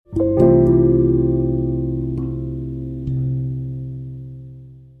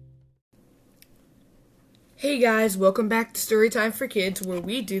guys, welcome back to Storytime for Kids, where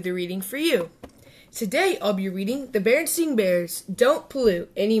we do the reading for you. Today I'll be reading The Berenstain Bears Don't Pollute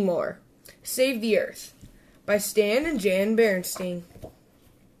Anymore. Save the Earth by Stan and Jan Berenstain.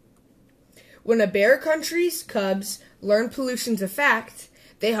 When a bear country's cubs learn pollution's a fact,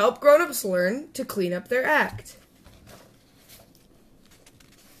 they help grown-ups learn to clean up their act.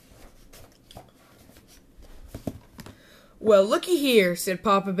 Well, looky here, said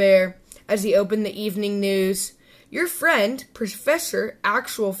Papa Bear, as he opened the evening news. Your friend, Professor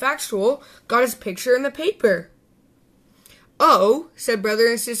Actual Factual, got his picture in the paper. Oh, said Brother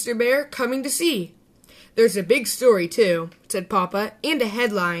and Sister Bear, coming to see. There's a big story, too, said Papa, and a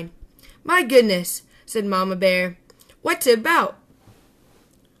headline. My goodness, said Mama Bear. What's it about?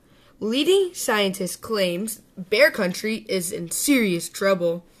 Leading scientist claims bear country is in serious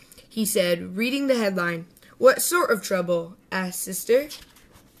trouble, he said, reading the headline. What sort of trouble? Asked Sister.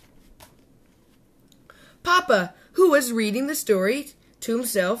 Papa, who was reading the story to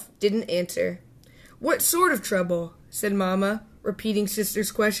himself, didn't answer. What sort of trouble? Said Mama, repeating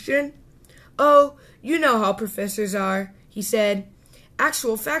Sister's question. Oh, you know how professors are, he said.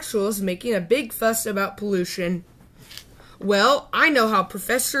 Actual Factual is making a big fuss about pollution. Well, I know how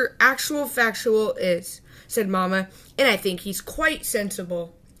Professor Actual Factual is, said Mama, and I think he's quite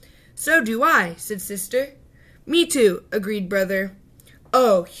sensible. So do I, said Sister. Me too, agreed Brother.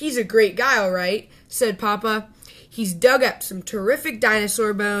 Oh, he's a great guy, all right, said Papa. He's dug up some terrific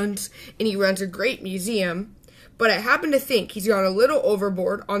dinosaur bones, and he runs a great museum. But I happen to think he's gone a little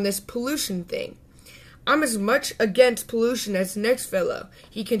overboard on this pollution thing. I'm as much against pollution as the next fellow,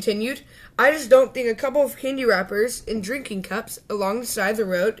 he continued. I just don't think a couple of candy wrappers in drinking cups along the side of the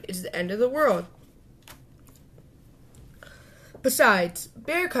road is the end of the world. Besides,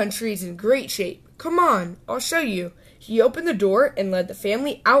 bear country is in great shape. Come on, I'll show you. He opened the door and led the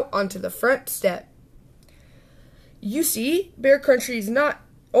family out onto the front step. You see, bear country is not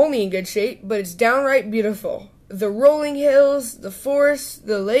only in good shape, but it's downright beautiful. The rolling hills, the forests,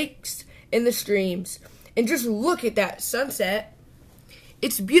 the lakes, and the streams. And just look at that sunset.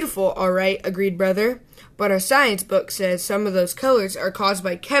 It's beautiful, all right, agreed Brother. But our science book says some of those colors are caused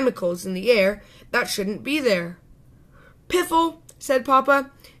by chemicals in the air that shouldn't be there. Piffle, said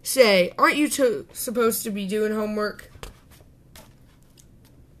Papa. Say, aren't you supposed to be doing homework?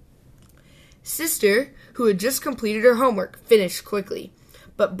 Sister, who had just completed her homework, finished quickly.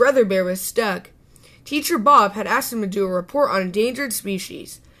 But Brother Bear was stuck. Teacher Bob had asked him to do a report on endangered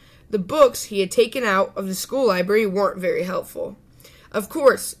species. The books he had taken out of the school library weren't very helpful. Of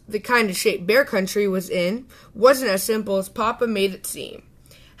course, the kind of shape bear country was in wasn't as simple as Papa made it seem.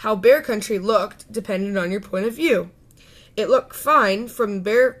 How bear country looked depended on your point of view. It looked fine from the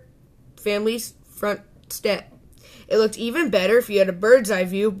bear family's front step. It looked even better if you had a bird's eye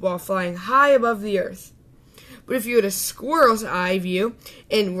view while flying high above the earth. But if you had a squirrel's eye view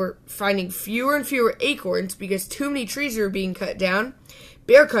and were finding fewer and fewer acorns because too many trees were being cut down,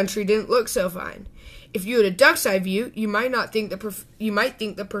 bear country didn't look so fine. If you had a duck's eye view, you might think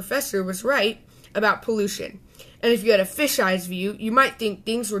the professor was right about pollution. And if you had a fish eye's view, you might think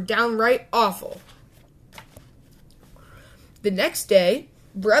things were downright awful. The next day,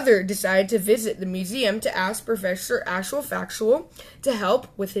 Brother decided to visit the museum to ask Professor Actual Factual to help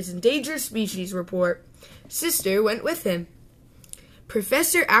with his endangered species report. Sister went with him.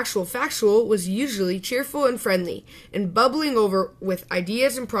 Professor Actual Factual was usually cheerful and friendly and bubbling over with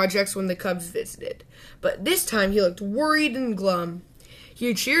ideas and projects when the cubs visited. But this time he looked worried and glum. He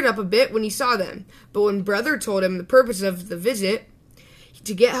had cheered up a bit when he saw them, but when Brother told him the purpose of the visit,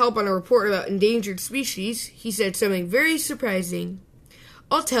 to get help on a report about endangered species, he said something very surprising.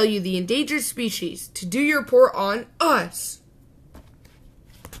 I'll tell you the endangered species to do your report on us.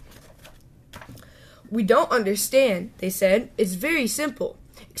 We don't understand, they said. It's very simple,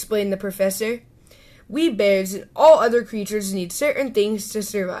 explained the professor. We bears and all other creatures need certain things to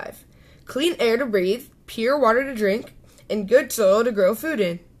survive. Clean air to breathe, pure water to drink, and good soil to grow food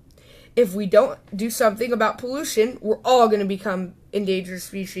in. If we don't do something about pollution, we're all going to become endangered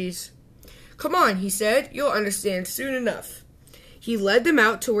species. Come on, he said. You'll understand soon enough. He led them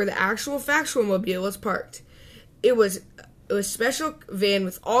out to where the Actual Factual mobile was parked. It was a special van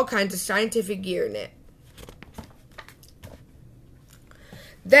with all kinds of scientific gear in it.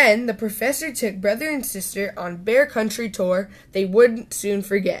 Then the professor took Brother and Sister on bear country tour they wouldn't soon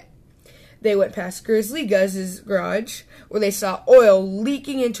forget. They went past Grizzly Guz's garage, where they saw oil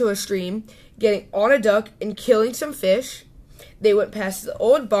leaking into a stream, getting on a duck and killing some fish. They went past the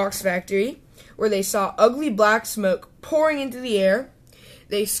old box factory, where they saw ugly black smoke pouring into the air.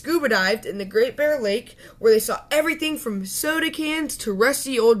 They scuba dived in the Great Bear Lake, where they saw everything from soda cans to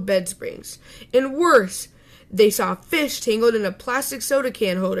rusty old bed springs. And worse, They saw a fish tangled in a plastic soda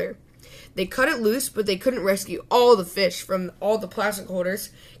can holder. They cut it loose, but they couldn't rescue all the fish from all the plastic holders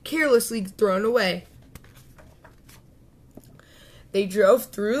carelessly thrown away. They drove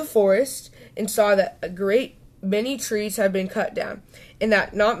through the forest and saw that a great many trees had been cut down, and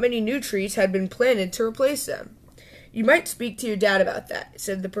that not many new trees had been planted to replace them. "You might speak to your dad about that,"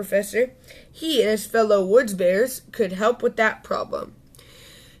 said the professor. "He and his fellow woods bears could help with that problem."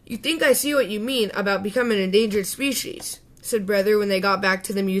 "You think I see what you mean about becoming an endangered species," said Brother when they got back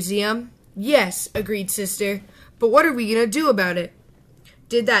to the museum. "Yes," agreed Sister, "but what are we going to do about it?"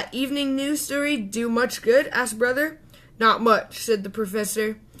 "Did that evening news story do much good?" asked Brother. "Not much," said the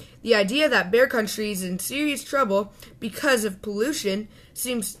professor. "The idea that bear country is in serious trouble because of pollution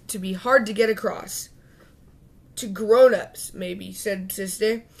seems to be hard to get across." "To grown-ups, maybe," said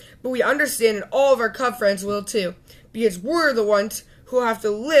Sister. "But we understand and all of our cub friends will too, because we're the ones who will have to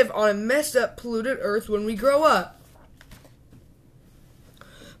live on a messed up, polluted earth when we grow up."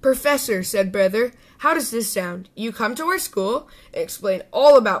 "Professor," said Brother, "how does this sound? You come to our school and explain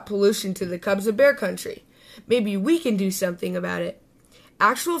all about pollution to the cubs of bear country. Maybe we can do something about it."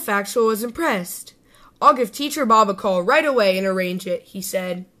 Actual Factual was impressed. "I'll give Teacher Bob a call right away and arrange it," he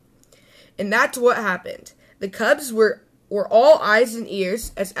said. And that's what happened. The cubs were all eyes and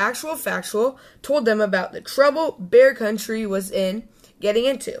ears as Actual Factual told them about the trouble bear country was getting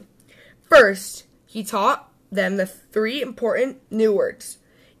into. First, he taught them the 3 important new words: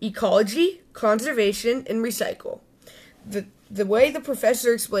 ecology, conservation, and recycle. The way the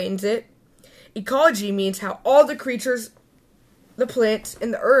professor explains it, ecology means how all the creatures, the plants,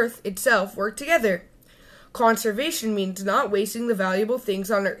 and the earth itself work together. Conservation means not wasting the valuable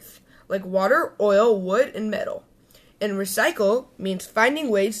things on earth, like water, oil, wood, and metal. And recycle means finding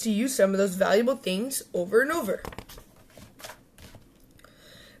ways to use some of those valuable things over and over.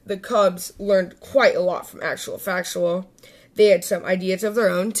 The cubs learned quite a lot from Actual Factual. They had some ideas of their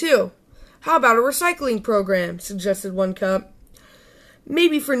own, too. "How about a recycling program?" suggested one cub.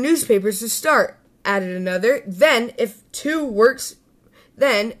 "Maybe for newspapers to start," added another. Then if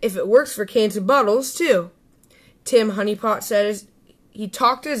it works for cans and bottles, too." Tim Honeypot said he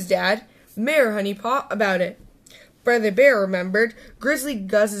talked to his dad, Mayor Honeypot, about it. Brother Bear remembered Grizzly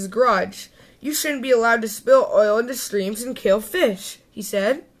Guz's garage. "You shouldn't be allowed to spill oil into streams and kill fish," he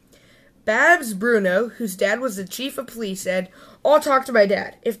said. Babs Bruno, whose dad was the chief of police, said, "I'll talk to my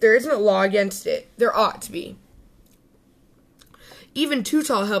dad. If there isn't a law against it, there ought to be." Even Too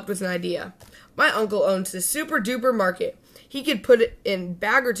Tall helped with an idea. "My uncle owns this super-duper market. He could put it in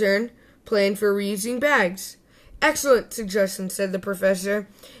bag return plan for reusing bags." "Excellent suggestion," said the professor.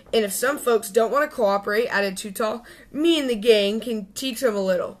 "And if some folks don't want to cooperate," added Too Tall, "me and the gang can teach them a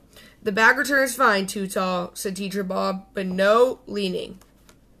little." "The bag return is fine, Too Tall," said Teacher Bob, "but no leaning."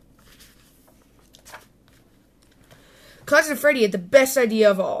 Cousin Freddie had the best idea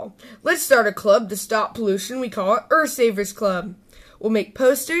of all. "Let's start a club to stop pollution. We call it Earth Savers Club. We'll make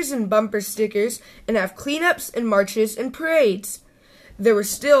posters and bumper stickers and have cleanups and marches and parades." There was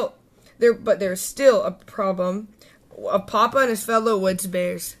still a problem of Papa and his fellow woods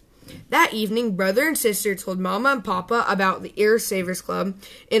bears. That evening, Brother and Sister told Mama and Papa about the Earth Savers Club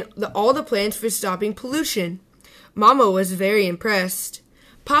and all the plans for stopping pollution. Mama was very impressed.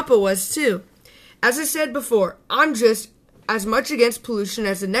 Papa was too. "As I said before, I'm just as much against pollution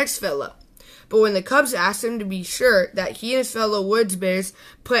as the next fellow." But when the cubs asked him to be sure that he and his fellow woods bears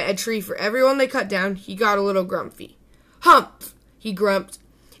plant a tree for everyone they cut down, he got a little grumpy. "Humph," he grumped.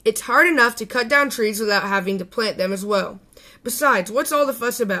 "It's hard enough to cut down trees without having to plant them as well. Besides, what's all the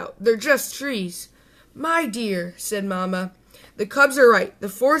fuss about? They're just trees." "My dear," said Mama, "the cubs are right. The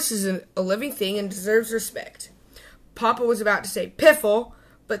forest is a living thing and deserves respect." Papa was about to say piffle,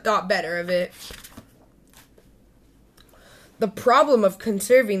 but thought better of it. The problem of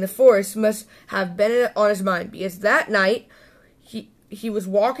conserving the forest must have been on his mind, because that night he was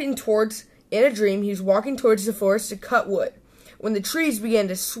walking towards the forest to cut wood, when the trees began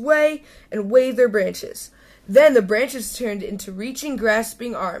to sway and wave their branches. Then the branches turned into reaching,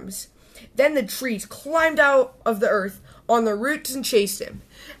 grasping arms. Then the trees climbed out of the earth on their roots and chased him.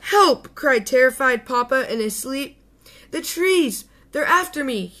 "Help!" cried terrified Papa in his sleep. "The trees! They're after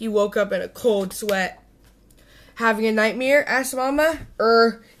me!" He woke up in a cold sweat. "Having a nightmare?" asked Mama.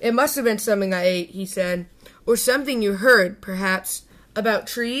 It must have been something I ate," he said. "Or something you heard, perhaps, about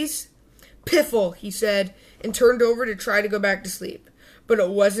trees?" "Piffle," he said, and turned over to try to go back to sleep. But it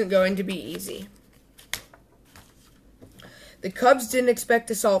wasn't going to be easy. The cubs didn't expect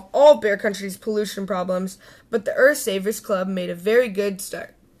to solve all Bear Country's pollution problems, but the Earth Savers Club made a very good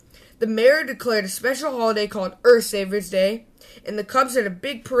start. The mayor declared a special holiday called Earth Savers Day, and the cubs had a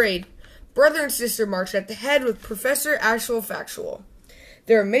big parade. Brother and sister marched at the head with Professor Actual Factual.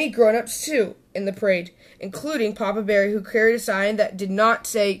 There were many grown-ups, too, in the parade, including Papa Bear, who carried a sign that did not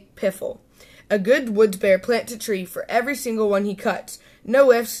say piffle. A good woods bear plants a tree for every single one he cuts.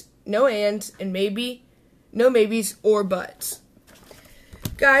 No ifs, no ands, and no maybes or buts.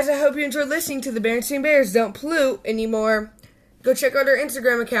 Guys, I hope you enjoyed listening to the Berenstain Bears Don't Pollute anymore. Go check out our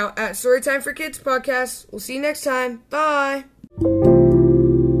Instagram account at Storytime for Kids Podcast. We'll see you next time. Bye.